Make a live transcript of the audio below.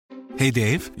Hey,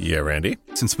 Dave. Yeah, Randy?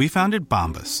 Since we founded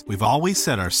Bombas, we've always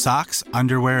said our socks,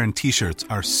 underwear, and T-shirts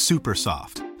are super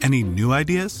soft. Any new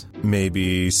ideas?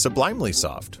 Maybe sublimely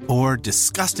soft. Or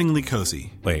disgustingly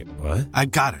cozy. Wait, what? I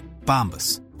got it.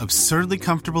 Bombas. Absurdly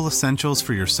comfortable essentials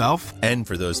for yourself and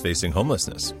for those facing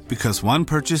homelessness. Because one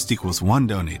purchased equals one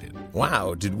donated.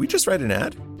 Wow, did we just write an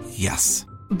ad? Yes.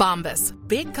 Bombas.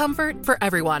 Big comfort for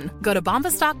everyone. Go to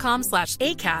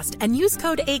bombas.com/ACAST and use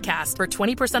code ACAST for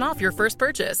 20% off your first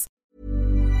purchase.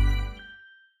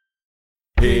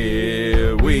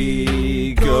 Here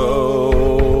we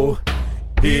go.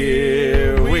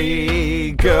 Here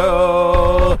we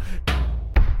go.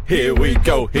 Here we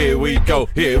go, here we go,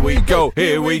 here we go,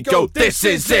 here we go. This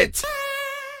is it!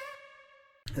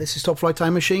 This is Top Flight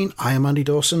Time Machine. I am Andy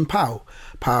Dawson. Pow,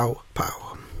 pow,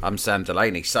 pow. I'm Sam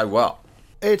Delaney. So what?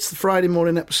 It's the Friday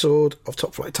morning episode of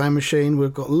Top Flight Time Machine.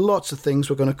 We've got lots of things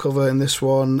we're going to cover in this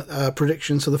one.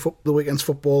 Predictions of the weekend's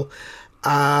football. We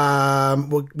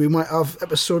might have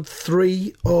episode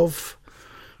 3 of...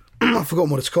 I've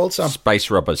forgotten what it's called, Sam. Space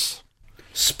Robbers.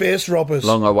 Space Robbers.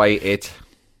 Long awaited.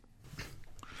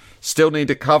 Still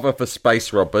need a cover for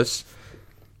Space Robbers.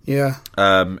 Yeah.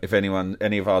 If any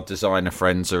of our designer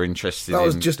friends are interested in doing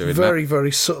that. That was just very,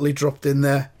 very subtly dropped in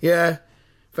there. Yeah.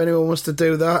 If anyone wants to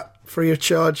do that, free of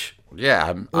charge. Yeah,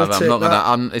 I'm not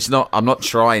gonna. I'm not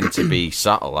trying to be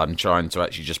subtle. I'm trying to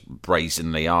actually just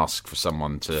brazenly ask for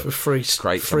someone to for free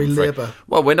create free labour.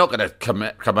 Well, we're not going to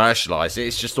commercialise it.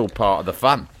 It's just all part of the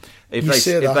fun. If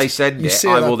they send it,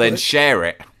 I will then share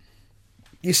it.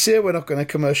 You say we're not going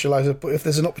to commercialise it, but if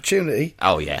there's an opportunity,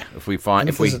 oh yeah, if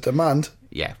there's a demand,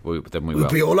 yeah, then we'll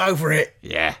be all over it.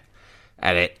 Yeah,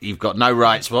 and you've got no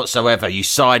rights whatsoever. You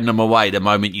sign them away the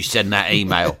moment you send that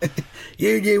email.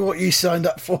 You knew what you signed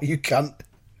up for, you cunt.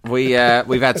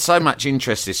 We've had so much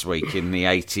interest this week in the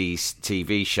 80s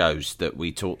TV shows that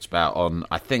we talked about on,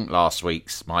 I think, last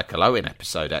week's Michael Owen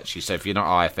episode, actually. So if you're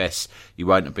not IFS, you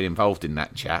won't have been involved in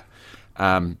that chat.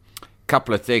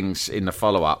 Couple of things in the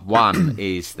follow-up. One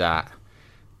is that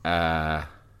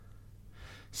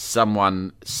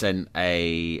someone sent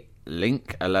a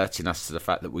link alerting us to the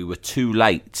fact that we were too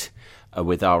late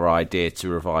with our idea to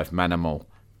revive Manimal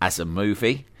as a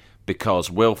movie because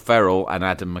Will Ferrell and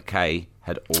Adam McKay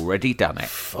had already done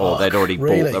it, or they'd already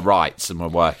bought the rights and were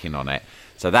working on it.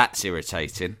 So that's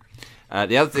irritating.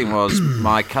 The other thing was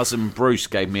my cousin Bruce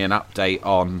gave me an update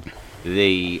on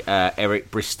the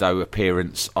Eric Bristow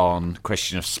appearance on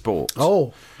Question of Sport.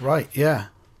 Oh, right, yeah.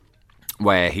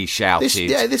 Where he shouted...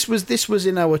 This was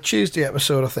in our Tuesday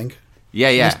episode, I think.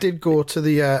 Yeah. This did go to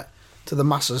the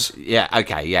masses. Yeah,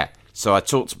 okay, yeah. So I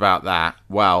talked about that.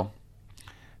 Well,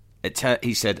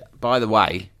 he said, by the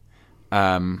way,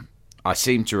 I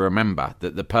seem to remember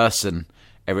that the person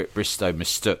Eric Bristow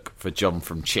mistook for John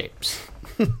from Chips...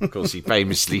 Of course, he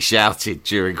famously shouted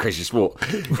during Question of Sport,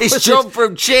 "It's John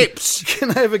from Chips!" Can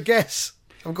I have a guess?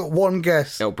 I've got one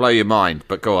guess. It'll blow your mind,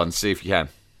 but go on, see if you can.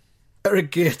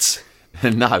 Eric Gates.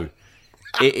 No.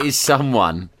 It is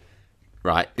someone...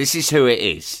 Right, this is who it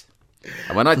is.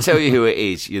 And when I tell you who it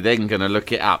is, you're then going to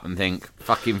look it up and think,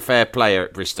 fucking fair play,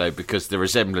 Eric Bristow, because the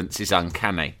resemblance is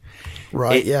uncanny.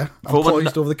 Right, yeah. I'm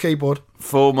poised over the keyboard.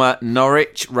 Former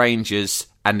Norwich, Rangers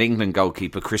and England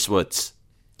goalkeeper Chris Woods.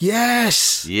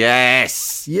 Yes.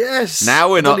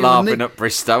 Now we're not laughing at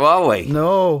Bristow, are we?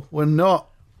 No, we're not.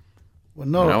 We're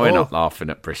not laughing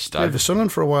at Bristow. Played for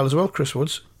Sunderland for a while as well, Chris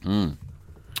Woods. So,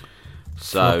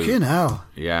 fucking hell.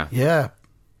 Yeah.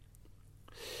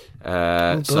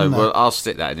 I'll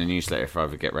stick that in the newsletter if I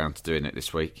ever get round to doing it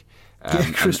this week.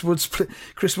 Chris Woods played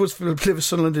for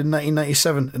Sunderland in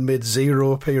 1997 and made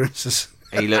 0 appearances.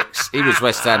 He was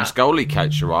West Ham's goalie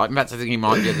coach, right? In fact, I think he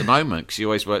might be at the moment because he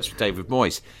always works with David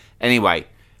Moyes. Anyway,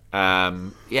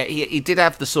 he did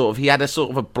have he had a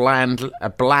sort of a bland,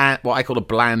 what I call a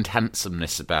bland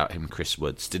handsomeness about him, Chris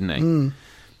Woods, didn't he?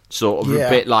 Sort of a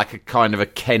bit like a kind of a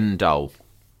Ken doll.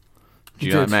 Do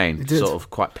you know what I mean? Sort of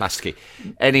quite plasticky.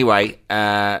 Anyway,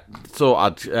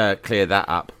 thought I'd clear that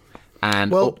up.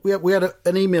 And we had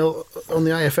an email on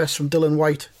the IFS from Dylan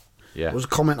White. Yeah. There was a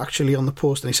comment actually on the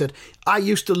post, and he said, "I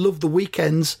used to love the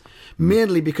weekends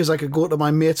mainly because I could go to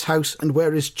my mate's house and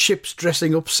wear his Chips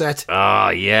dressing up set." Oh,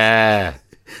 yeah.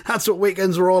 That's what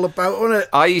weekends were all about, wasn't it?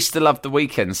 I used to love the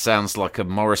weekends. Sounds like a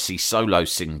Morrissey solo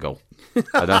single.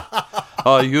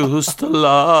 I used to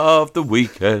love the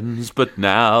weekends, but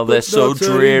now they're so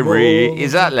dreary. Anymore.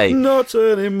 Exactly. Not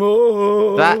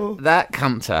anymore. That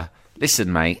cunter.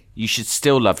 Listen, mate, you should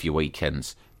still love your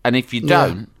weekends. And if you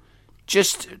don't,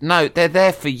 just know they're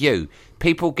there for you.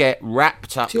 People get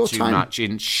wrapped up too much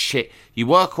in shit. You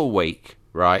work all week,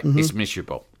 right? Mm-hmm. It's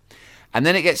miserable. And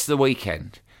then it gets to the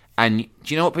weekend, And do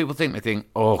you know what people think? They think,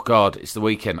 oh, God, it's the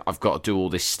weekend. I've got to do all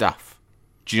this stuff.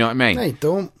 Do you know what I mean? They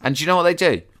don't. And do you know what they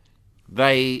do?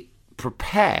 They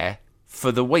prepare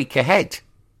for the week ahead,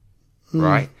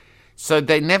 right? So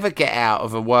they never get out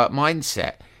of a work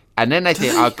mindset. And then they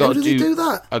think, I've got to do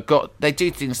that? They do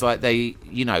things like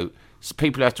so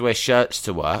people have to wear shirts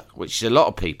to work, which is a lot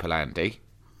of people, Andy.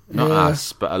 Not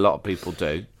us, but a lot of people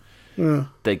do. Yeah.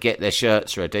 They get their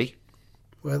shirts ready.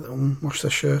 Wash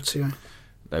their shirts, yeah.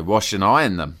 They wash and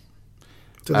iron them.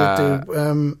 Do they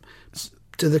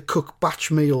do they cook batch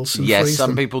meals and Yes, freeze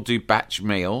some them? people do batch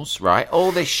meals, right?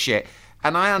 All this shit.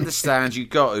 And I understand you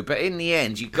got to, but in the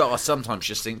end, you got to sometimes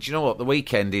just think, do you know what? The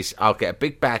weekend is, I'll get a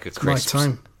big bag of crisps. My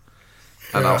time.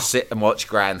 And I'll sit and watch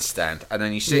Grandstand. And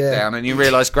then you sit down and you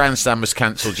realise Grandstand was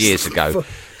cancelled years ago.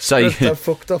 So I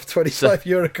fucked up 25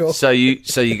 years ago. So you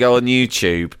go on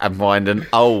YouTube and find an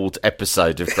old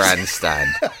episode of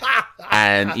Grandstand.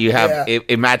 And you have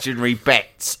imaginary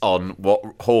bets on what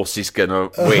horse is going to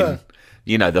win.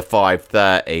 You know, the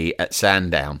 5:30 at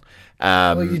Sandown.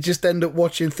 Well, you just end up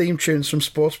watching theme tunes from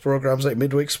sports programmes like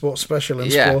Midweek Sports Special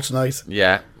and Sports Night.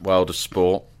 Yeah, World of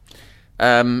Sport.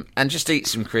 And just eat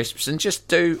some crisps and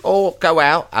or go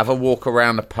out, have a walk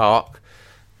around the park.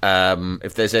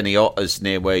 If there's any otters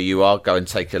near where you are, go and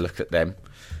take a look at them.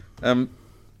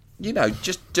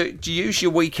 Just use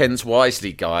your weekends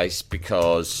wisely, guys,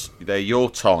 because they're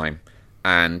your time.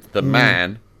 And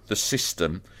the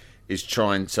system, is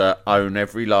trying to own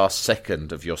every last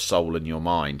second of your soul and your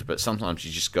mind. But sometimes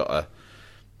you just got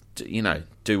to,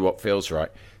 do what feels right.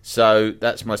 So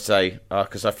that's my say,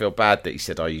 because I feel bad that he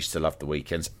said I used to love the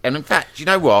weekends. And in fact, you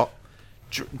know what?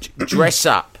 Dress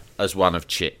up as one of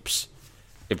Chips.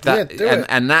 If that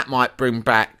and that might bring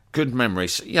back good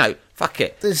memories. Fuck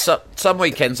it. Some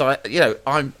weekends,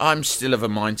 I'm still of a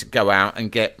mind to go out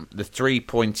and get the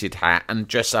 3-pointed hat and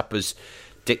dress up as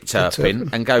Dick Turpin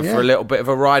and go for a little bit of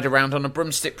a ride around on a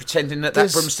broomstick, pretending that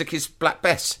broomstick is Black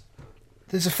Bess.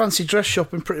 There's a fancy dress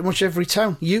shop in pretty much every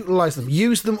town. Utilise them.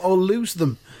 Use them or lose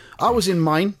them. I was in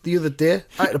mine the other day.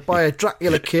 I had to buy a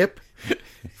Dracula cape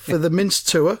for the Mince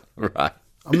tour. Right.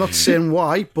 I'm not saying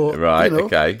why, but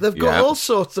okay. They've got all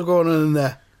sorts of going on in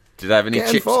there. Did they have any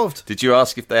Chips? Involved. Did you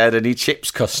ask if they had any Chips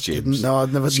costumes? No,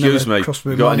 I've never. Excuse me. Crossed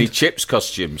my You got mind. any Chips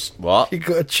costumes? What? You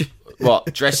got a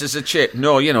What? Dress as a chip?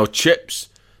 No, Chips.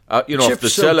 Off Chip the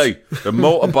suit. telly, the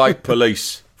motorbike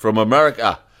police from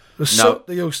America. The suit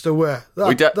they used to wear.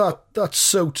 That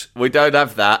suit. We don't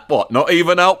have that. What? Not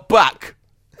even out back?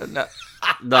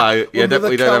 No, we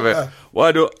don't have it.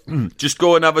 Why don't just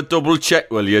go and have a double check,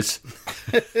 will yous?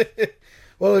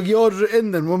 Well, if you order it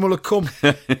in, then when will it come?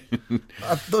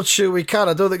 I'm not sure we can.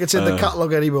 I don't think it's in the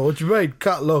catalogue anymore. What do you mean,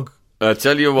 catalogue? I'll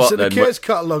tell you what, It's in the case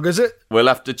catalogue, is it? We'll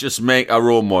have to just make our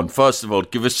own one. First of all,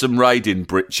 give us some riding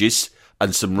breeches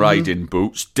and some riding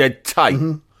boots, dead tight.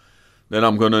 Then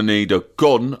I'm going to need a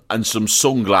gun and some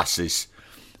sunglasses.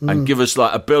 And give us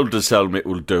like a builder's helmet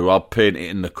will do. I'll paint it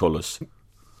in the colours.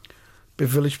 Be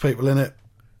village people in it.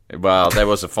 Well, there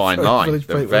was a fine line.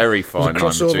 A very fine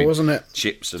line between wasn't it?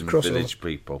 Chips and village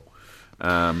people.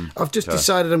 I've just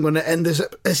decided I'm going to end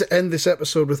this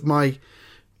episode with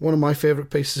one of my favourite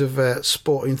pieces of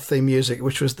sporting theme music,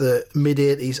 which was the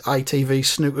mid-80s ITV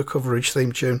snooker coverage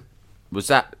theme tune. Was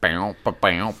that? Nope, that's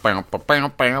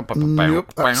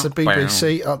the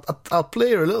BBC. I'll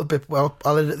play her a little bit. Well,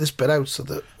 I'll edit this bit out so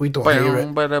that we don't hear it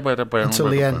until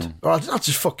the end. Or I'll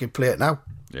just fucking play it now.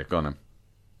 Yeah, go on then.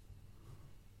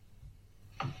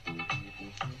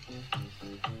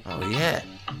 Oh, yeah.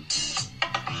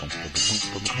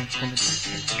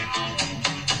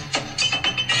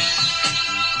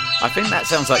 I think that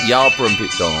sounds like Yarborough.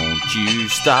 Don't you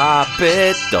stop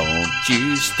it, don't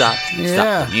you stop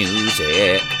the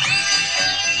music.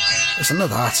 Listen to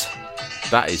that.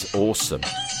 That is awesome.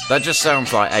 That just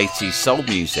sounds like 80s soul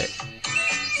music.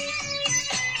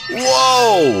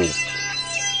 Whoa!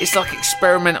 It's like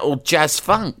experimental jazz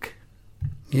funk.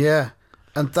 Yeah,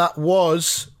 and that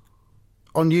was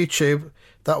on YouTube.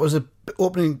 That was the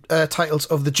opening titles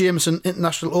of the Jameson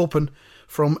International Open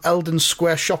from Eldon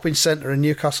Square Shopping Centre in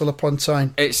Newcastle upon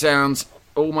Tyne. It sounds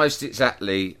almost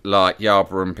exactly like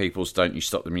Yarborough and People's Don't You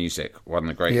Stop the Music, one of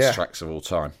the greatest tracks of all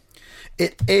time.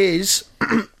 It is,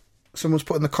 someone's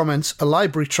put in the comments, a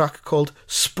library track called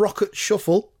Sprocket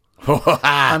Shuffle.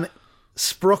 And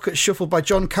Sprocket Shuffle by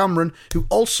John Cameron, who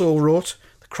also wrote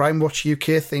the Crime Watch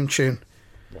UK theme tune,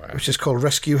 which is called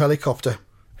Rescue Helicopter.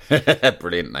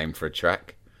 Brilliant name for a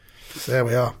track. So there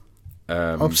we are.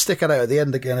 I'll stick it out at the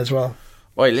end again as well.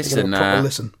 Wait, listen,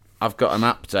 listen. I've got an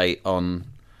update on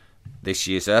this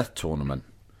year's Earth tournament.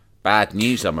 Bad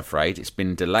news, I'm afraid. It's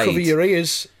been delayed. Cover your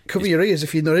ears. Cover your ears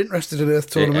if you're not interested in Earth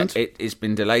Tournament. It's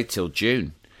been delayed till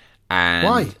June. And,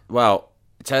 why? Well,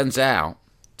 it turns out,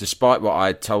 despite what I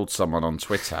had told someone on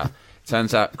Twitter, it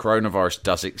turns out coronavirus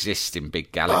does exist in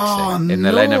Big Galaxy, in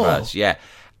the Leniverse, yeah.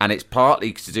 And it's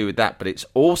partly to do with that, but it's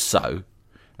also,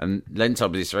 and Len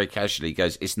told me this very casually, he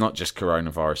goes, it's not just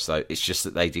coronavirus, though, it's just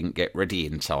that they didn't get ready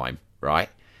in time, right?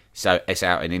 So it's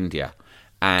out in India.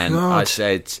 And God. I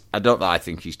said, not that I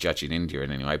think he's judging India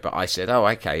in any way, but I said, oh,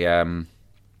 okay.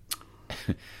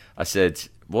 I said,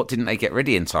 what didn't they get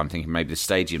ready in time? Thinking maybe the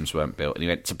stadiums weren't built. And he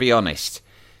went, to be honest,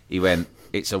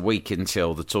 it's a week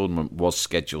until the tournament was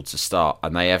scheduled to start,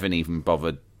 and they haven't even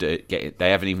bothered they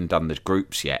haven't even done the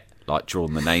groups yet, like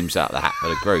drawn the names out of the hat for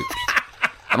the groups.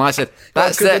 And I said,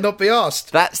 could they not be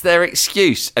asked? That's their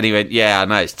excuse. And he went, yeah, I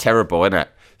know, it's terrible, isn't it?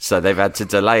 So they've had to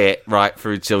delay it right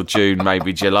through till June,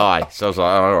 maybe July. So I was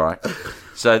like, oh, all right.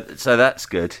 So that's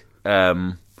good.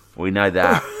 We know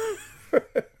that.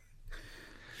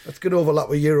 That's good overlap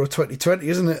with Euro 2020,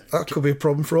 isn't it? That could be a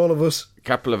problem for all of us. A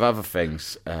couple of other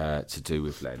things to do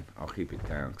with Len. I'll keep it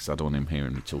down because I don't want him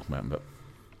hearing me talk about them.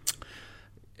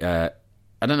 But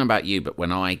I don't know about you, but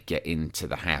when I get into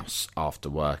the house after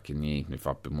work in the evening, if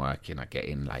I've been working, I get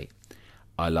in late,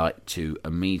 I like to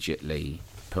immediately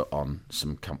put on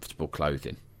some comfortable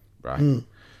clothing, right?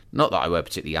 Not that I wear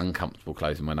particularly uncomfortable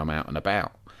clothing when I'm out and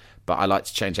about, but I like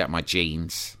to change out my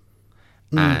jeans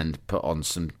and put on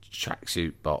some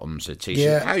tracksuit bottoms, a t-shirt.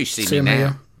 Yeah, how you see me now?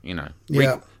 here. You know,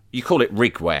 Yeah. You call it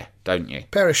rig wear, don't you?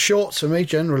 Pair of shorts for me,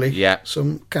 generally. Yeah.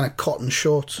 Some kind of cotton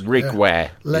shorts. Rig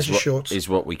wear, leisure shorts is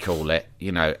what we call it.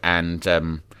 You know,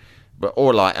 and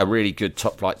or like a really good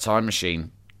Top Flight Time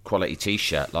Machine quality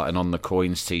t-shirt, like an On the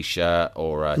Coins t-shirt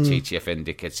or a TTF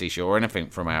Indica t-shirt or anything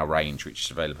from our range, which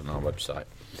is available on our website.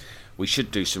 We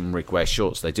should do some rig wear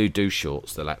shorts. They do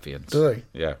shorts, the Latvians. Do they?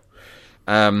 Yeah.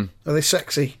 Are they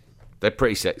sexy? They're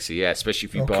pretty sexy, yeah. Especially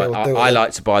if you Okay, buy. we'll do it I then.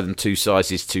 like to buy them 2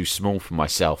 sizes too small for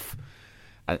myself.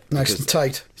 Nice because and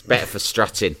tight. It's better for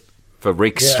strutting, for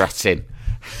rig Yeah. strutting.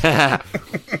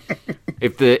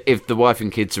 If the wife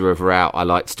and kids are ever out, I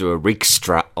like to do a rig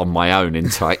strut on my own in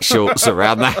tight shorts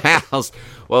around the house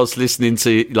whilst listening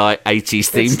to like 80s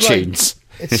theme tunes.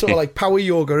 It's sort of like power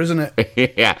yoga, isn't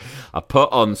it? Yeah, I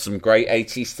put on some great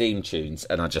 80s theme tunes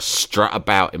and I just strut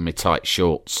about in my tight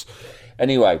shorts.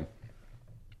 Anyway,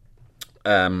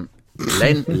 Len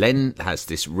has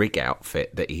this rig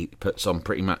outfit that he puts on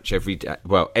pretty much every day.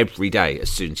 Well, every day as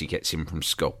soon as he gets in from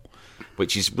school,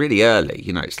 which is really early.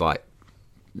 You know, it's like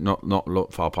not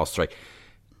far past 3.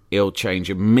 He'll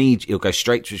change immediately. He'll go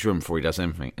straight to his room before he does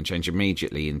anything and change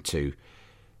immediately into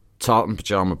tartan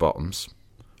pajama bottoms,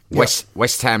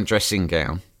 West Ham dressing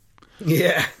gown,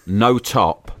 no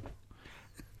top,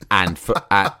 and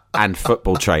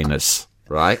football trainers.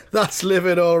 Right, that's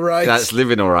living all right. That's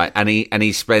living all right, and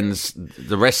he spends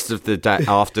the rest of the day,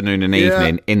 afternoon and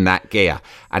evening in that gear,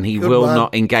 and he will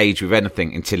not engage with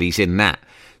anything until he's in that.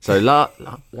 So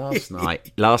last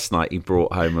night he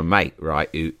brought home a mate, right,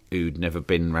 who'd never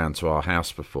been round to our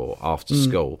house before after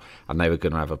school, and they were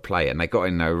going to have a play, and they got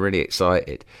in there really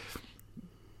excited.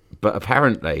 But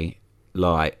apparently,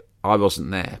 like, I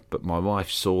wasn't there, but my wife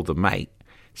saw the mate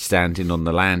standing on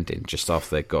the landing just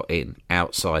after they got in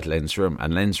outside Len's room,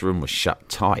 and Len's room was shut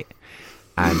tight.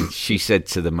 And she said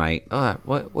to the mate, "Oh,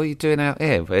 what are you doing out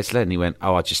here? Where's Len?" He went,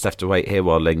 "Oh, I just have to wait here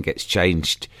while Len gets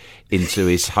changed into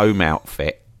his home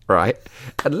outfit." Right?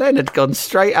 And Len had gone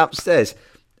straight upstairs,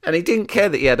 and he didn't care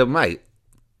that he had a mate.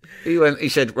 He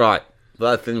said, "Right,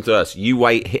 that thing to us. You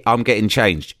wait. I'm getting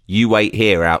changed. You wait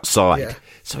here outside." Yeah.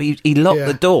 So he locked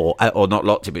the door, or not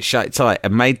locked it, but shut it tight,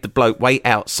 and made the bloke wait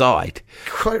outside.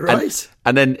 Quite right.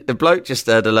 And then the bloke just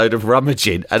heard a load of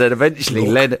rummaging, and then eventually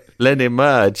Len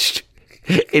emerged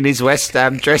in his West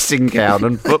Ham dressing gown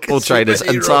and football trainers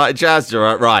and tight trousers.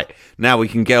 Right, now we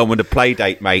can get on with the play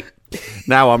date, mate.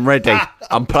 Now I'm ready.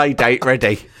 I'm play date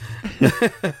ready.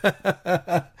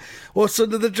 What's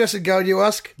under the dressing gown, you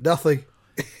ask? Nothing.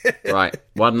 Right,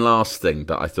 one last thing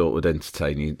that I thought would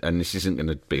entertain you, and this isn't going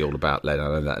to be all about Len. I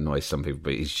know that annoys some people,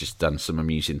 but he's just done some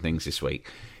amusing things this week.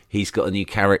 He's got a new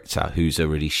character who's a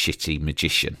really shitty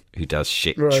magician who does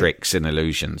shit tricks and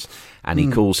illusions, and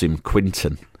he calls him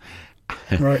Quinton.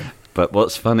 Right. But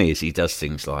what's funny is he does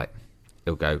things like,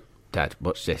 he'll go, "Dad,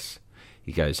 watch this."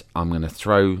 He goes, "I'm going to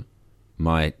throw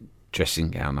my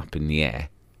dressing gown up in the air,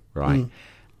 right?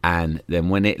 And then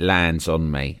when it lands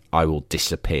on me, I will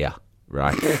disappear."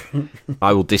 Right,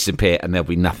 I will disappear and there'll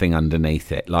be nothing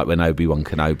underneath it, like when Obi-Wan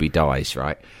Kenobi dies,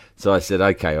 right? So I said,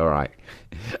 okay, all right.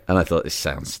 And I thought, this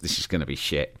is going to be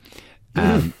shit.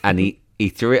 And he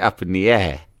threw it up in the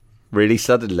air really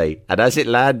suddenly. And as it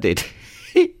landed,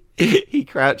 he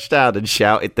crouched down and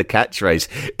shouted the catchphrase,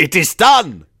 "It is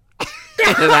done!"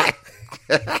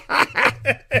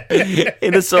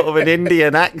 in a sort of an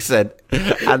Indian accent,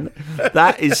 and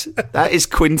that is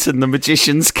Quinton the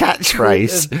Magician's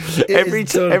catchphrase.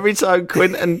 Every time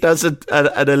Quinton does an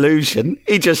illusion,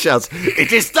 he just shouts,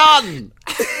 "It is done!"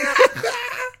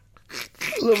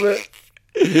 Love it.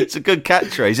 It's a good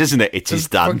catchphrase, isn't it? It is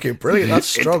done. Fucking brilliant. That's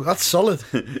strong. That's solid.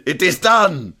 It is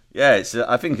done. Yeah,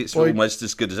 I think it's almost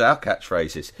as good as our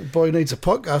catchphrases. The boy needs a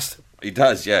podcast. He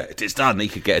does, yeah. It is done. He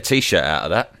could get a T-shirt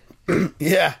out of that.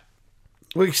 Yeah.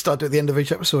 We can start at the end of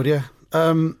each episode, yeah.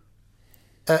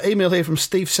 Email here from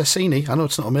Steve Cessini. I know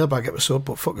it's not a mailbag episode,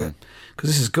 but fuck it, because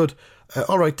this is good.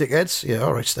 All right, dickheads. Yeah,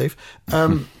 all right, Steve.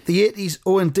 The 80s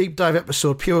Owen Deep Dive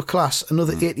episode, pure class.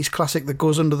 Another 80s classic that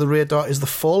goes under the radar is The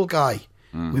Fall Guy.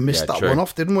 We missed that one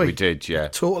off, didn't we? We did, yeah.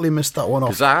 Totally missed that one off.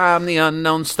 Because I'm the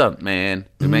unknown stuntman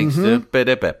who makes the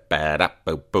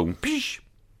boom.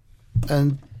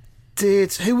 And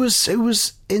who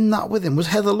was in that with him? Was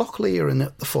Heather Locklear in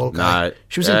it, The Fall Guy? No,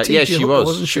 she was in T.J. Hooker,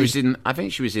 wasn't she? She was in. I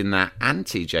think she was in that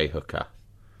anti-J Hooker.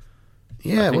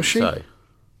 Yeah, was she?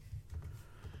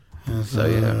 So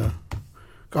yeah.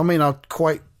 I mean, I'm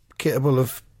quite capable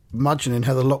of imagining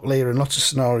Heather Locklear in lots of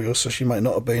scenarios, so she might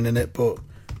not have been in it, but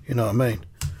you know what I mean.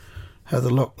 Heather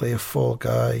Locklear, Fall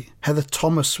Guy. Heather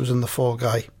Thomas was in The Fall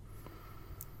Guy.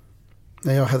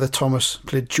 There you are, Heather Thomas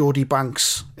played Jodie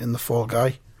Banks in The Fall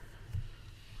Guy.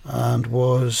 And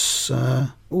was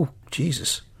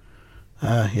Jesus.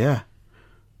 Yeah,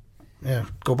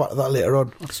 go back to that later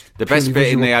on. That's the best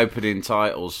bit in the opening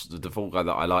titles, the Fall Guy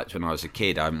that I liked when I was a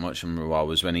kid, I haven't watched them for a while,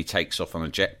 was when he takes off on a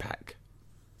jetpack.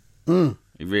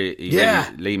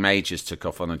 Lee Majors took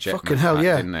off on a jetpack. Fucking hell,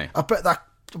 yeah. Didn't they? I bet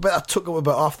that took up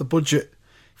about half the budget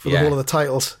for the whole of the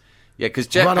titles. Yeah,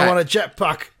 because I want a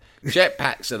jetpack.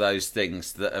 Jetpacks are those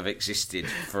things that have existed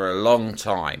for a long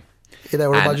time. In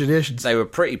our imaginations. They were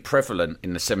pretty prevalent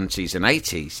in the 70s and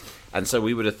 80s, and so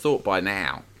we would have thought by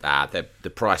now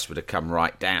the price would have come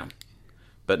right down.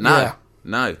 But no,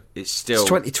 it's still... It's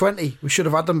 2020. We should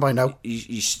have had them by now.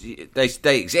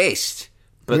 They exist,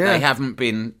 but they haven't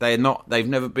been... They've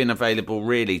never been available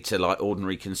really to like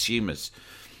ordinary consumers.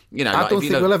 You know, I don't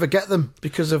think we'll ever get them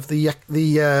because of the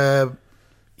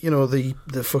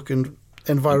fucking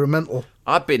environmental.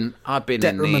 I've been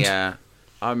detriment. in the.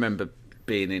 I remember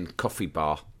being in Coffee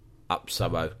Bar up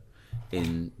Soho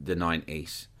in the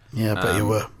 90s. Yeah, I bet you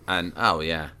were. And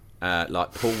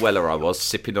like Paul Weller, I was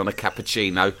sipping on a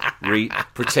cappuccino,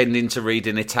 pretending to read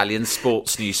an Italian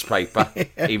sports newspaper,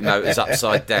 even though it was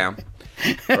upside down.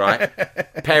 Right,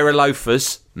 pair of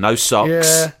loafers, no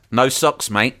socks, no socks,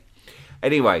 mate.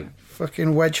 Anyway,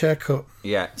 fucking wedge haircut.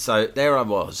 Yeah, so there I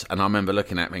was, and I remember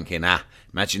looking at it thinking,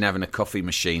 imagine having a coffee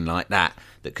machine like that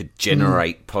could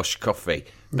generate posh coffee,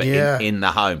 but in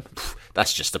the home.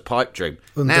 That's just a pipe dream.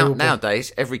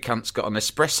 Nowadays, every cunt's got an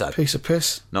espresso. Piece of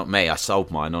piss. Not me. I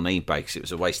sold mine on eBay because it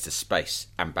was a waste of space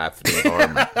and bad for the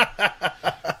environment.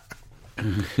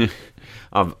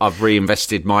 I've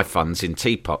reinvested my funds in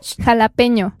teapots.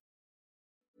 Jalapeño.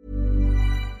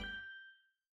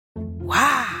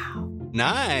 Wow.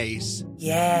 Nice.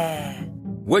 Yeah.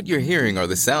 What you're hearing are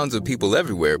the sounds of people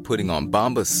everywhere putting on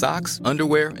Bombas socks,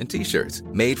 underwear, and T-shirts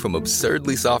made from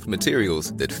absurdly soft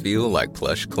materials that feel like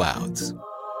plush clouds.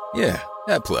 Yeah,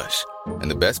 that plush. And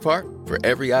the best part? For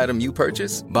every item you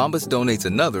purchase, Bombas donates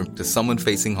another to someone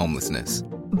facing homelessness.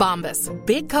 Bombas.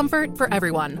 Big comfort for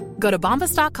everyone. Go to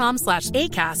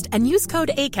bombas.com/ACAST and use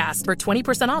code ACAST for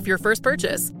 20% off your first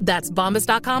purchase. That's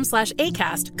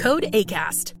bombas.com/ACAST. Code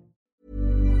ACAST.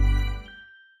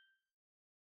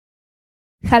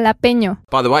 Jalapeño.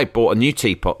 By the way, bought a new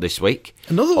teapot this week.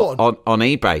 Another one? On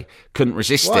eBay. Couldn't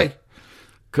resist it.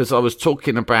 Because I was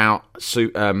talking about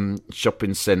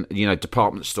shopping centre,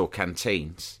 department store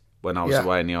canteens when I was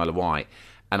away in the Isle of Wight.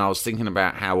 And I was thinking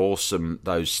about how awesome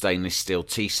those stainless steel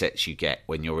tea sets you get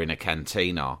when you're in a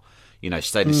canteen are.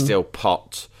 Stainless steel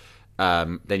pot.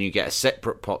 Then you get a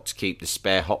separate pot to keep the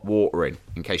spare hot water in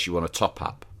case you want to top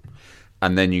up.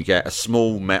 And then you get a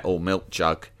small metal milk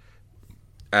jug.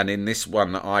 And in this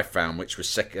one that I found, which was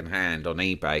second-hand on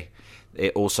eBay,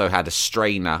 it also had a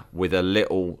strainer with a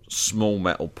little small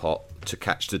metal pot to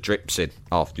catch the drips in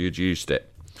after you'd used it.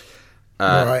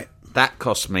 Right. That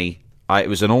cost me... it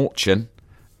was an auction.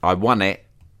 I won it,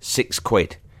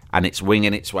 £6, and it's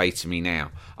winging its way to me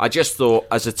now. I just thought,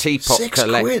 as a teapot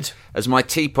as my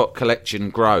teapot collection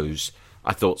grows,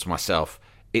 I thought to myself,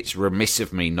 it's remiss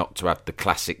of me not to have the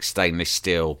classic stainless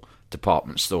steel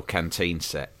department store canteen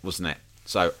set, wasn't it?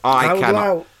 So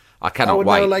I I cannot wait.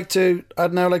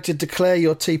 I'd now like to declare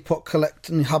your teapot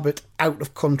collecting habit out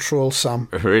of control, Sam.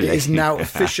 Really? It is now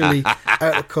officially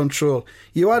out of control.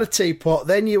 You had a teapot,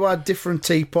 then you had different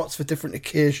teapots for different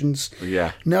occasions.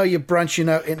 Yeah. Now you're branching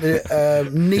out into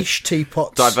niche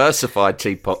teapots. Diversified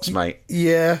teapots, mate.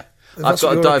 Yeah. That's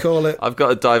what you want to call it. I've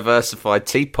got a diversified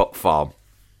teapot farm.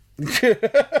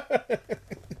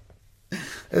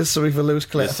 There's something for Lewis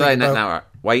Clay. You're saying that now, right?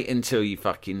 Wait until you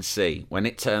fucking see. When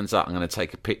it turns up, I'm going to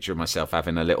take a picture of myself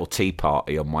having a little tea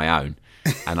party on my own,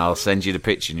 and I'll send you the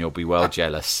picture, and you'll be well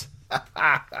jealous. And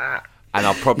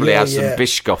I'll probably have some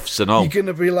Biscoffs and all. You're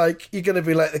gonna be like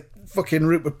the fucking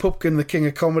Rupert Pupkin, the king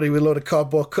of comedy, with a load of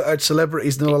cardboard cutout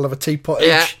celebrities, and they'll all have a teapot each.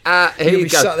 Yeah, here you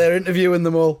go. Sat there interviewing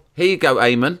them all. Here you go,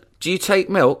 Eamon. Do you take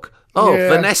milk? Oh, yeah.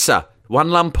 Vanessa, 1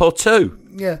 lump or 2?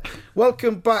 Yeah.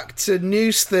 Welcome back to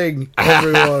News Thing,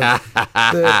 everyone.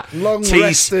 The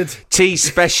long-rested tea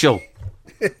special.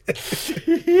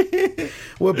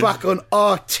 We're back on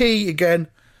RT again.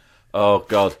 Oh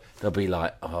God, they'll be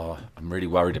like, oh, I'm really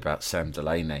worried about Sam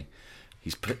Delaney.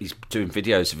 He's doing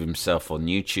videos of himself on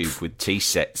YouTube with tea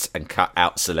sets and cut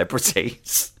out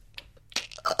celebrities.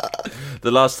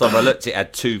 The last time I looked, it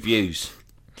had 2 views.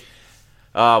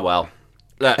 Oh well.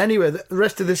 Look. Anyway, the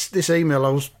rest of this email I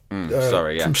was from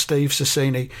Steve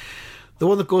Sassini. The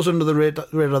one that goes under the radar,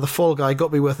 the Fall Guy, got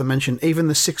to be worth a mention. Even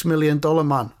the $6 million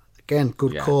man, again,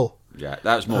 good call. Yeah,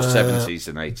 that was more 70s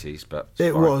than 80s, but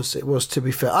it was. To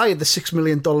be fair, I had the $6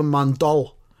 million man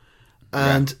doll,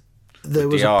 and there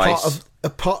was part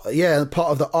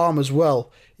of the arm as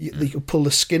well. You could pull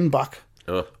the skin back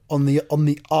on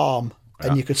the arm.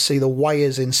 And you could see the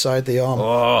wires inside the arm.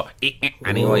 Oh,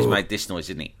 and he always made this noise,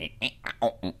 didn't he?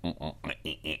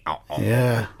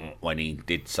 Yeah. When he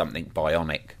did something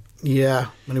bionic. Yeah,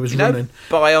 when he was running.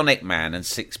 Bionic Man and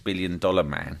 $6 billion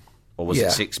man. Or was it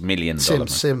 $6 million man?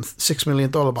 Same $6 million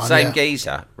man. Same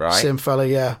geezer, right? Same fella,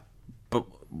 yeah. But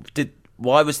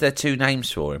why was there 2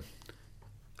 names for him?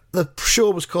 The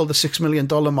show was called The $6 Million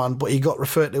Man, but he got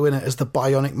referred to in it as the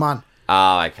Bionic Man.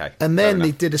 Ah, okay. And then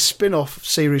they did a spin-off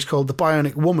series called The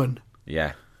Bionic Woman.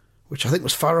 Yeah. Which I think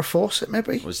was Farrah Fawcett,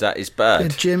 maybe. Was that his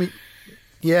bird? Jamie.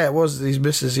 Yeah, it was his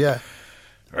missus, yeah.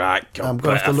 Right, I'm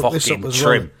going to have to look this up as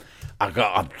trim.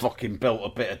 I fucking built a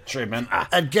bit of trim, haven't I?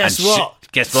 And guess what?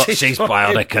 Guess what? She's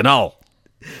bionic and all.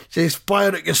 She's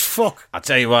bionic as fuck. I'll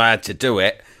tell you why I had to do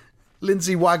it.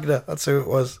 Lindsay Wagner, that's who it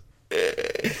was.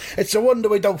 It's a wonder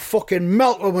we don't fucking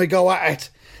melt when we go at it.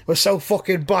 We're so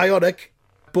fucking bionic.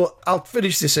 But I'll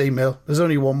finish this email. There's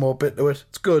only one more bit to it.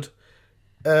 It's good.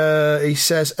 He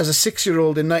says, as a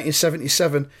 6-year-old in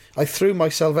 1977, I threw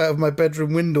myself out of my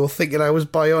bedroom window thinking I was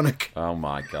bionic. Oh,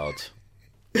 my God.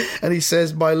 And he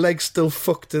says, my leg's still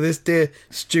fucked to this day,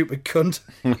 stupid cunt.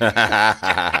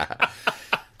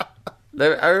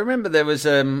 I remember there was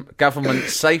a government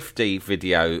safety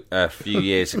video a few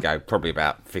years ago, probably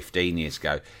about 15 years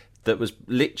ago, that was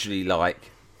literally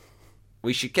like,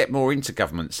 we should get more into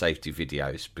government safety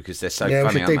videos because they're so funny,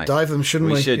 aren't they? Yeah, we should deep dive them, shouldn't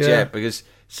we? We should, yeah, because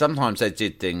sometimes they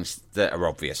did things that are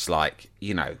obvious, like,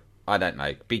 I don't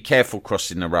know, be careful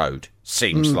crossing the road,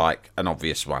 seems like an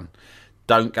obvious one.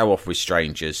 Don't go off with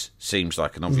strangers, seems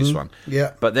like an obvious one.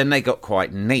 Yeah. But then they got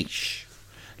quite niche.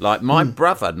 Like my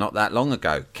brother, not that long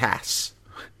ago, Cass,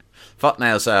 fuck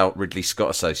knows how Ridley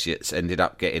Scott Associates ended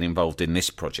up getting involved in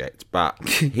this project, but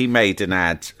he made an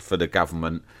ad for the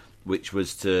government which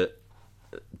was to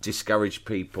discourage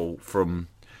people from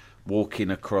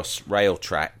walking across rail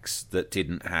tracks that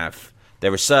didn't have.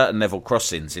 There are certain level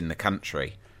crossings in the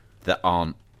country that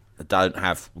don't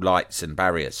have lights and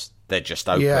barriers. They're just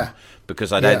open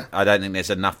because I don't think there's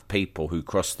enough people who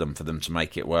cross them for them to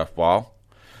make it worthwhile.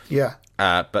 Yeah.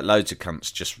 But loads of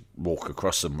cunts just walk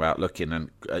across them without looking, and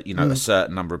a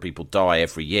certain number of people die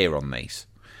every year on these.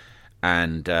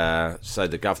 And so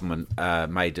the government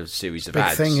made a series of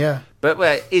ads. Big thing, yeah.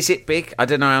 But is it big? I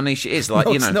don't know how niche it is. Like,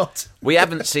 no, it's not. We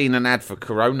haven't seen an ad for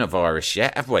coronavirus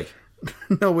yet, have we?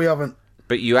 No, we haven't.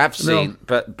 But you have seen,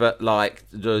 but like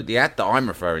the ad that I'm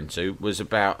referring to was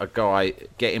about a guy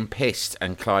getting pissed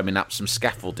and climbing up some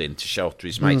scaffolding to shelter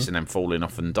his mates and then falling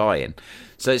off and dying.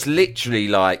 So it's literally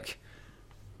like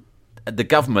the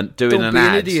government doing an ad. Don't be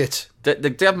an idiot. The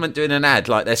government doing an ad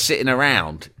like they're sitting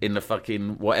around in the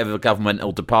fucking whatever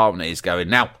governmental department is going,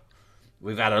 now,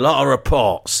 we've had a lot of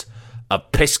reports of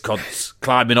piss cunts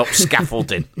climbing up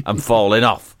scaffolding and falling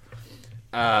off.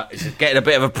 It's getting a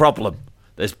bit of a problem.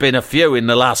 There's been a few in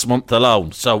the last month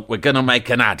alone, so we're going to make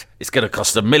an ad. It's going to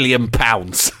cost £1 million.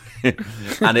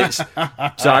 And it's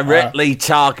directly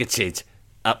targeted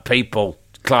at people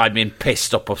climbing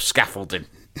pissed up of scaffolding.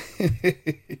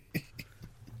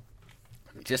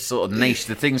 Just sort of niche.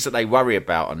 The things that they worry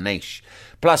about are niche.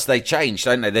 Plus, they changed,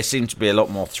 don't they? There seemed to be a lot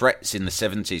more threats in the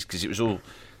 70s because it was all,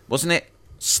 wasn't it?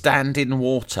 Stand in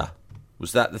water.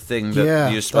 Was that the thing that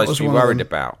you were supposed to be worried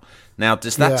about? Now,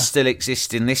 does that still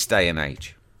exist in this day and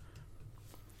age?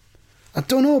 I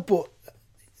don't know, but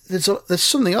there's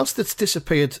something else that's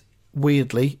disappeared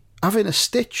weirdly. Having a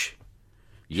stitch.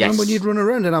 Yes. Remember when you'd run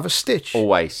around and have a stitch?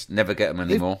 Always. Never get them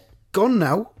anymore. They've gone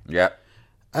now. Yeah.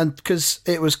 And because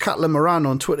it was Catalin Moran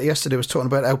on Twitter yesterday was talking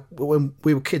about how when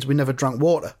we were kids we never drank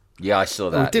water. Yeah, I saw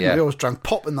that. We didn't. We always drank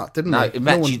pop and that, didn't we?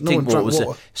 No one drank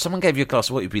water. If someone gave you a glass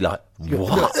of water, you'd be like,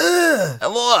 what?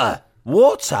 Water?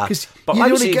 Water? But I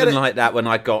was even like that when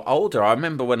I got older. I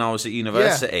remember when I was at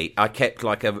university, I kept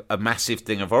like a massive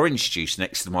thing of orange juice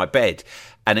next to my bed.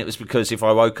 And it was because if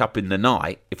I woke up in the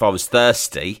night, if I was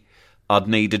thirsty, I'd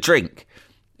need a drink.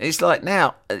 It's like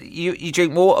now, you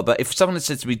drink water, but if someone had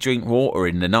said to me, drink water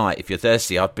in the night if you're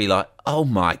thirsty, I'd be like, oh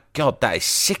my God, that is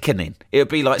sickening. It would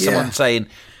be like someone saying,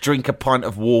 drink a pint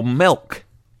of warm milk.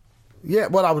 Yeah,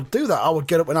 well, I would do that. I would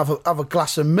get up and have a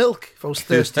glass of milk if I was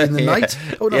thirsty in the night.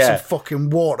 I would have some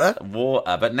fucking water.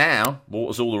 Water, but now,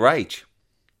 water's all the rage.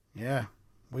 Yeah,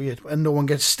 weird. And no one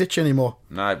gets stitch anymore.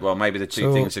 No, well, maybe the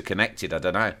two things are connected, I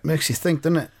don't know. Makes you think,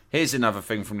 doesn't it? Here's another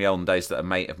thing from the olden days that a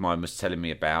mate of mine was telling me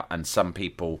about, and some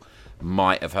people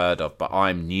might have heard of, but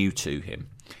I'm new to him.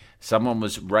 Someone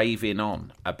was raving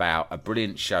on about a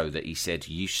brilliant show that he said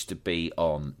used to be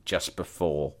on just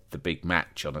before the big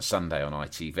match on a Sunday on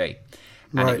ITV.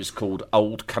 And it was called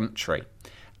Old Country.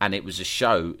 And it was a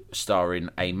show starring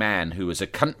a man who was a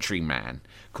countryman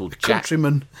called Jack.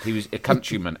 Countryman. He was a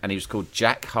countryman, and he was called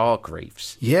Jack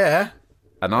Hargreaves. Yeah.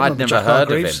 And I'd never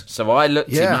heard of him. So I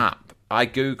looked him up. I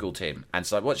Googled him and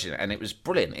started watching it, and it was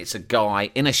brilliant. It's a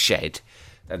guy in a shed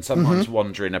and sometimes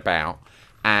wandering about,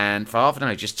 and for half an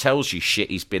hour just tells you shit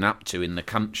he's been up to in the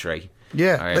country.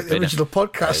 Yeah, like the original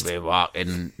podcast. We're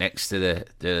walking next to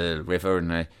the river,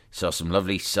 and I saw some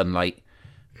lovely sunlight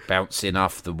bouncing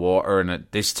off the water, and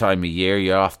at this time of year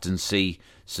you often see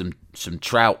some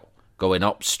trout going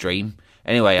upstream.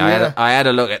 Anyway, I had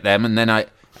a look at them, and then I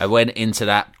went into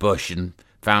that bush and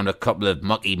found a couple of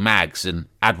mucky mags and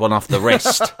had one off the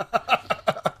wrist.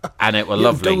 And it were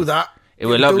lovely. Do that. It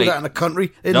were lovely. Do that in the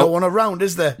country. There's no one around,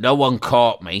 is there? No one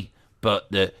caught me,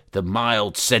 but the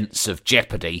mild sense of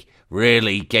jeopardy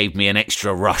really gave me an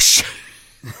extra rush.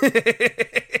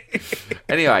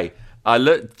 Anyway, I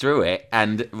looked through it,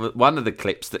 and one of the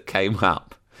clips that came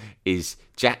up is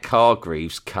Jack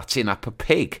Hargreaves cutting up a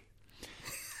pig.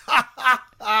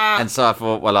 And so I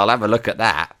thought, well, I'll have a look at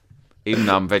that. Even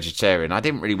though I'm vegetarian, I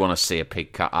didn't really want to see a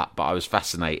pig cut up, but I was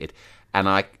fascinated. And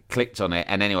I clicked on it.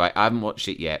 And anyway, I haven't watched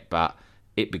it yet, but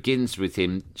it begins with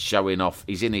him showing off,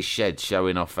 he's in his shed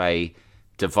showing off a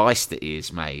device that he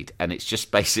has made. And it's just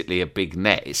basically a big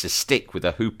net. It's a stick with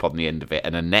a hoop on the end of it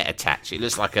and a net attached. It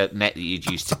looks like a net that you'd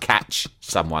use to catch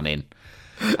someone in.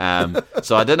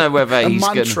 So I don't know whether he's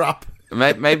going to...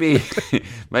 Maybe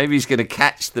he's going to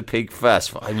catch the pig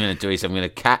first. What I'm going to do is I'm going to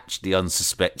catch the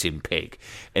unsuspecting pig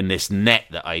in this net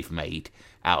that I've made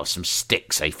out of some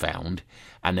sticks I found.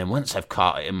 And then once I've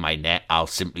caught it in my net, I'll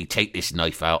simply take this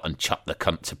knife out and chop the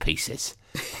cunt to pieces.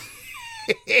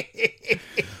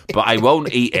 But I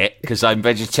won't eat it because I'm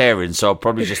vegetarian, so I'll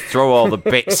probably just throw all the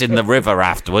bits in the river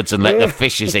afterwards and let the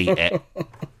fishes eat it.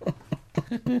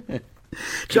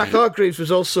 Jack Hargreaves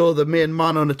was also the main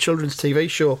man on a children's TV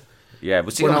show. Yeah,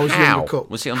 was he on How?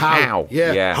 Was he on How?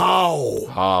 Yeah. How?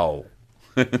 How?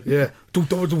 Yeah.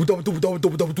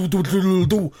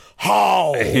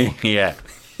 How? Yeah.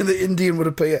 And the Indian would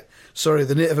appear. Sorry,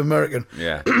 the Native American.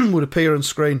 Yeah. Would appear on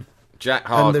screen. Jack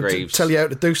Hargreaves. And tell you how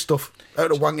to do stuff. How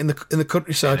to wank in the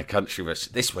countryside. In the country.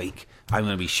 This week, I'm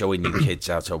going to be showing you kids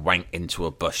how to wank into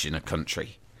a bush in a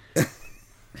country.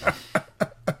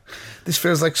 This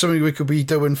feels like something we could be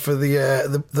doing for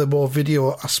the more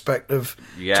video aspect of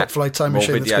Top Flight Time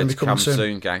Machine. That's going to be coming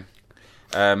soon, gang.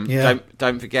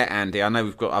 Don't forget, Andy. I know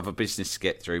we've got other business to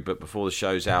get through, but before the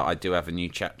show's out, I do have a new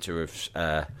chapter of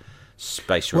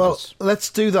Space Rivers. Well, let's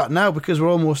do that now because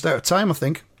we're almost out of time, I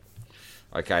think.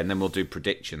 Okay, and then we'll do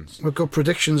predictions. We've got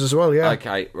predictions as well, yeah.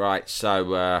 Okay, right.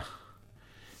 So at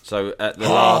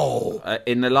the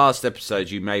in the last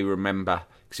episode, you may remember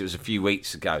because it was a few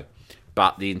weeks ago.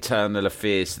 But the internal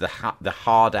affairs, the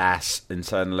hard-ass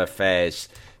internal affairs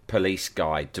police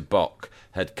guy, DeBock,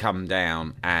 had come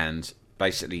down and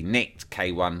basically nicked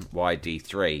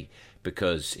K1YD3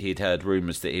 because he'd heard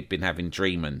rumours that he'd been having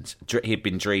he'd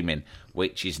been dreaming,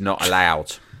 which is not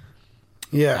allowed.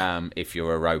 Yeah. If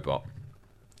you're a robot.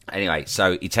 Anyway,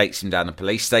 so he takes him down to the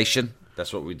police station.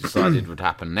 That's what we decided would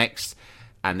happen next.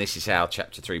 And this is how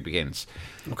Chapter 3 begins.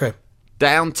 Okay.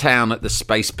 Downtown at the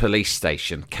Space Police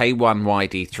Station,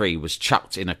 K1YD3 was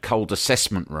chucked in a cold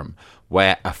assessment room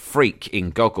where a freak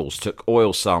in goggles took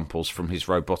oil samples from his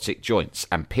robotic joints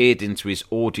and peered into his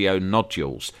audio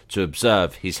nodules to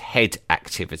observe his head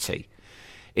activity.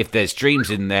 "If there's dreams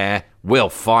in there,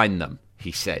 we'll find them,"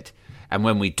 he said. "And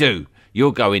when we do,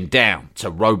 you're going down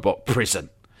to robot prison.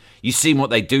 You seen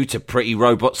what they do to pretty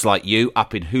robots like you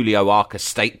up in Julio Arca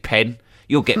State Pen?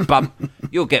 You'll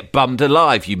get bummed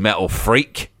alive, you metal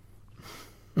freak.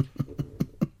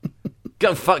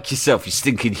 Go fuck yourself, you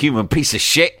stinking human piece of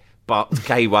shit," barked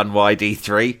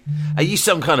K1YD3. "Are you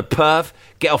some kind of perv?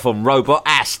 Get off on robot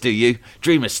ass, do you?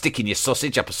 Dream of sticking your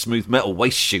sausage up a smooth metal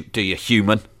waste chute, do you,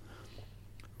 human?"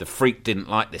 The freak didn't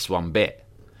like this one bit.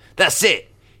 "That's it,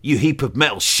 you heap of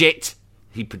metal shit."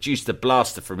 He produced a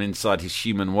blaster from inside his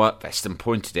human work vest and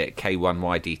pointed it at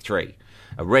K1YD3.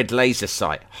 A red laser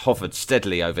sight hovered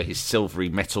steadily over his silvery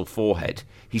metal forehead.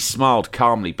 He smiled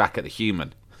calmly back at the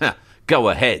human. "Go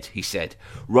ahead," he said.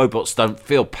 "Robots don't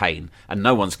feel pain, and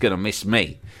no one's going to miss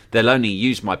me. They'll only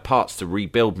use my parts to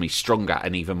rebuild me stronger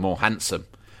and even more handsome.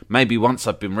 Maybe once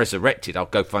I've been resurrected, I'll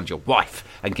go find your wife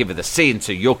and give her the seeing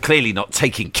to you're clearly not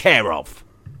taken care of."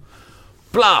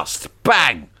 Blast!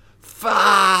 Bang!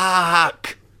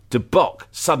 Fuck! DeBock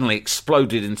suddenly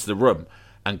exploded into the room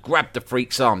and grabbed the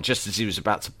freak's arm just as he was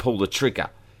about to pull the trigger.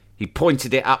 He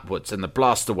pointed it upwards and the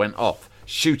blaster went off,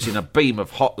 shooting a beam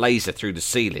of hot laser through the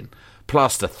ceiling.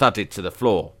 Plaster thudded to the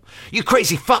floor. "You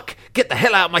crazy fuck! Get the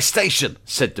hell out of my station!"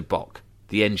 said DeBock.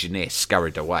 The engineer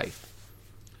scurried away.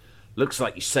 "Looks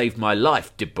like you saved my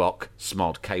life, DeBock,"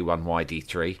 smiled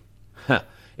K1YD3.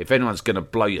 "If anyone's going to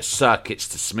blow your circuits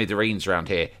to smithereens around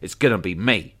here, it's going to be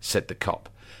me," said the cop.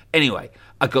 "Anyway,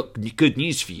 I got good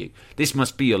news for you. This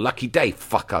must be your lucky day,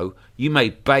 fucko. You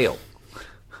made bail."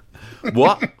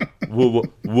 "What?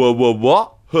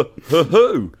 What?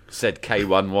 Who?" said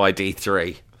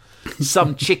K1YD3.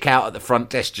 "Some chick out at the front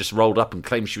desk just rolled up and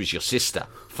claimed she was your sister.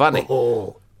 Funny.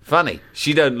 Funny.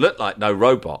 She don't look like no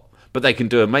robot, but they can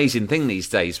do amazing things these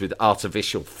days with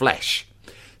artificial flesh.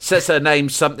 Says her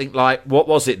name's something like, what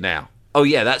was it now? Oh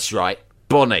yeah, that's right,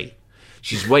 Bonnie.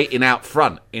 She's waiting out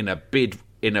front in a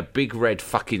big red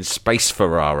fucking space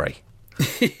Ferrari."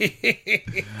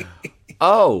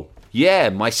 "Oh, yeah,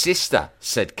 my sister,"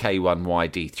 said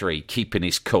K1YD3, keeping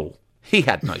his cool. He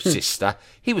had no sister.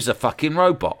 He was a fucking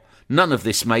robot. None of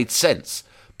this made sense.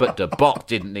 But the bot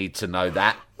didn't need to know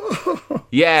that.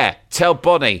 "Yeah, tell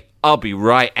Bonnie I'll be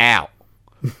right out."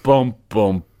 Boom,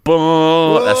 boom,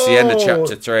 boom. That's the end of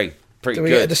chapter 3. Pretty Do we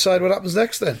good. get to decide what happens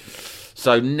next then?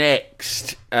 So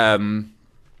next,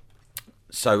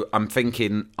 so I'm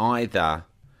thinking either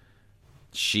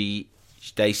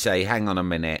they say, "Hang on a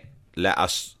minute,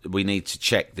 we need to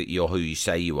check that you're who you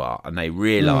say you are," and they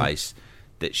realise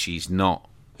that she's not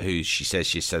who she says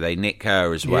she is, so they nick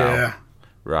her as well. Yeah.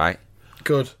 Right?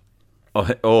 Good.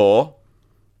 Or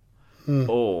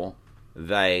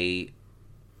they,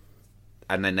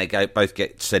 and then they both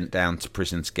get sent down to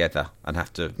prison together and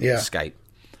have to escape.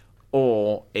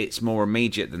 Or it's more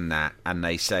immediate than that, and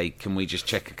they say, "Can we just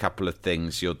check a couple of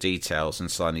things, your details, and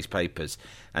sign these papers?"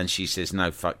 And she says, "No,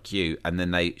 fuck you." And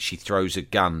then she throws a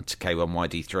gun to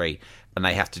K1YD3, and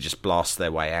they have to just blast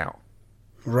their way out.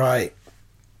 Right.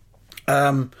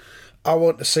 I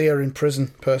want to see her in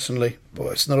prison, personally,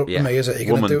 but it's not up to me, is it?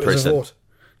 You're going to do it as a vote.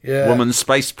 Yeah. Woman's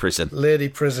space prison. Lady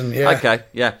prison, yeah. Okay,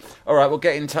 yeah. All right, we'll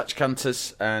get in touch,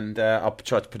 cunters, and I'll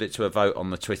try to put it to a vote on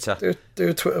the Twitter. Do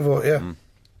a Twitter vote, yeah.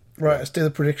 Right, let's do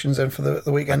the predictions then for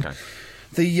the weekend. Okay.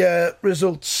 The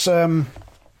results, what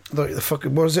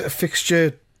was it, a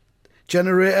fixture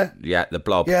generator? Yeah, the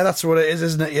blob. Yeah, that's what it is,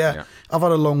 isn't it? Yeah. I've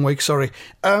had a long week, sorry.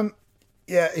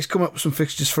 Yeah, he's come up with some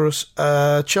fixtures for us.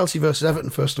 Chelsea versus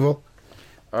Everton, first of all.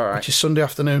 All right. Which is Sunday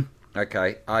afternoon.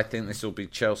 Okay, I think this will be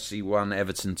Chelsea 1,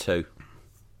 Everton 2.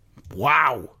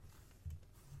 Wow.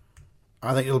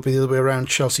 I think it'll be the other way around,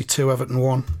 Chelsea 2, Everton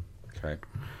 1. Okay.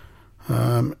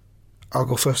 I'll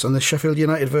go first on this. Sheffield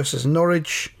United versus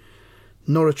Norwich.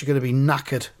 Norwich are going to be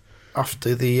knackered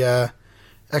after the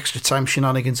extra time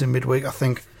shenanigans in midweek. I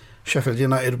think Sheffield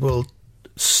United will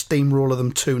steamroller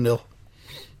them 2-0.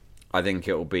 I think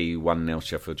it will be 1-0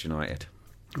 Sheffield United.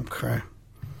 Okay.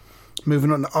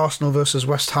 Moving on to Arsenal versus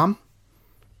West Ham.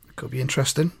 Could be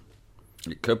interesting.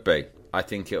 It could be. I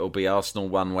think it will be Arsenal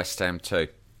 1, West Ham 2.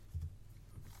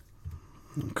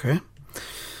 Okay.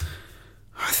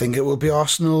 I think it will be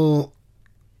Arsenal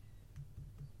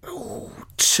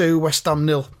 2, West Ham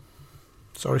 0.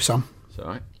 Sorry, Sam. It's all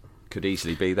right. Could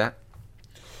easily be that.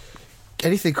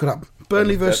 Anything could happen.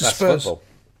 Burnley versus That's Spurs. football.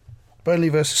 Burnley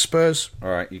versus Spurs. All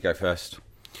right, you go first.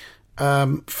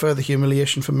 Further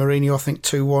humiliation for Mourinho, I think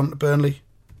 2-1 to Burnley.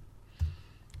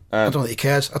 I don't think he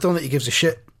cares. I don't think he gives a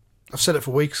shit. I've said it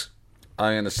for weeks.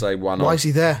 I'm going to say 1-1. Why is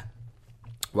he there?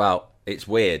 Well, it's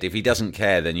weird. If he doesn't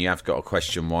care, then you have got to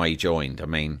question why he joined. I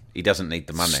mean, he doesn't need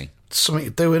the money. It's something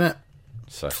to do, innit?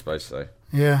 So I suppose so.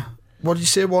 Yeah. What did you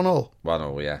say, 1-0?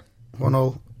 1-0, yeah.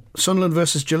 1-0. Sunderland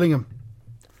versus Gillingham.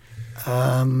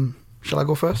 Shall I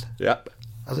go first? Yep.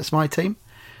 As it's my team?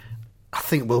 I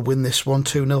think we'll win this one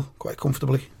 2-0 quite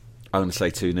comfortably. I'm going to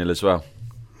say 2-0 as well.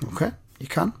 Okay, you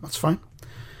can. That's fine.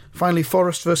 Finally,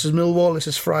 Forest versus Millwall. This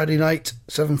is Friday night,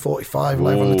 7:45,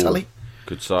 live on the telly.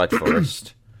 Good side,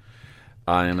 Forest.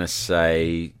 I'm going to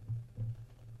say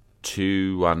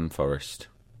 2-1 Forest.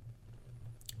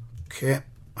 Okay,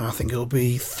 I think it'll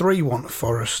be 3-1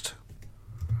 Forest.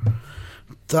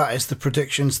 That is the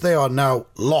predictions. They are now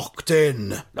locked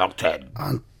in. Locked in.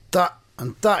 And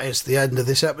that is the end of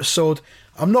this episode.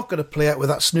 I'm not going to play it with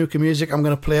that snooker music. I'm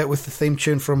going to play it with the theme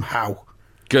tune from How.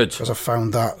 Good. Because I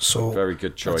found that. So very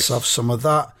good choice. Let's have some of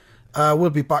that. We'll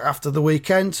be back after the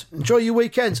weekend. Enjoy your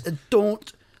weekends and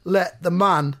don't let the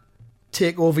man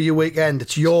take over your weekend.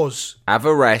 It's yours. Have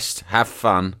a rest, have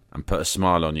fun, and put a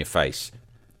smile on your face.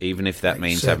 Even if that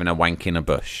means having a wank in a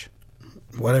bush.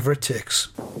 Whatever it takes.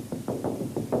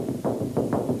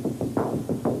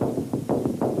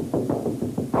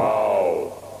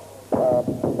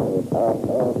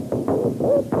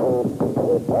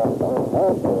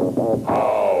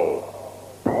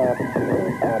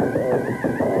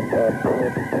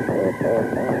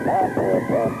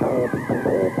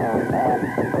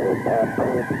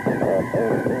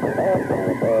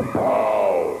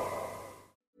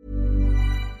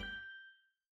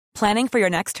 Planning for your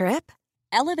next trip?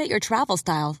 Elevate your travel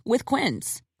style with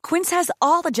Quince. Quince has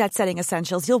all the jet-setting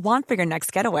essentials you'll want for your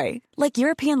next getaway, like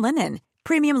European linen,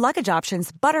 premium luggage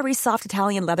options, buttery soft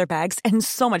Italian leather bags, and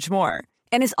so much more.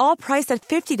 And is all priced at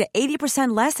 50 to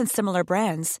 80% less than similar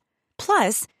brands.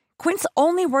 Plus, Quince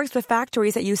only works with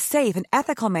factories that use safe and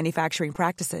ethical manufacturing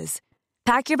practices.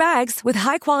 Pack your bags with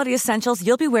high-quality essentials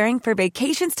you'll be wearing for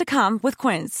vacations to come with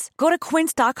Quince. Go to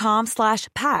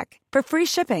quince.com/pack for free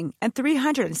shipping and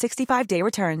 365-day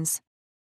returns.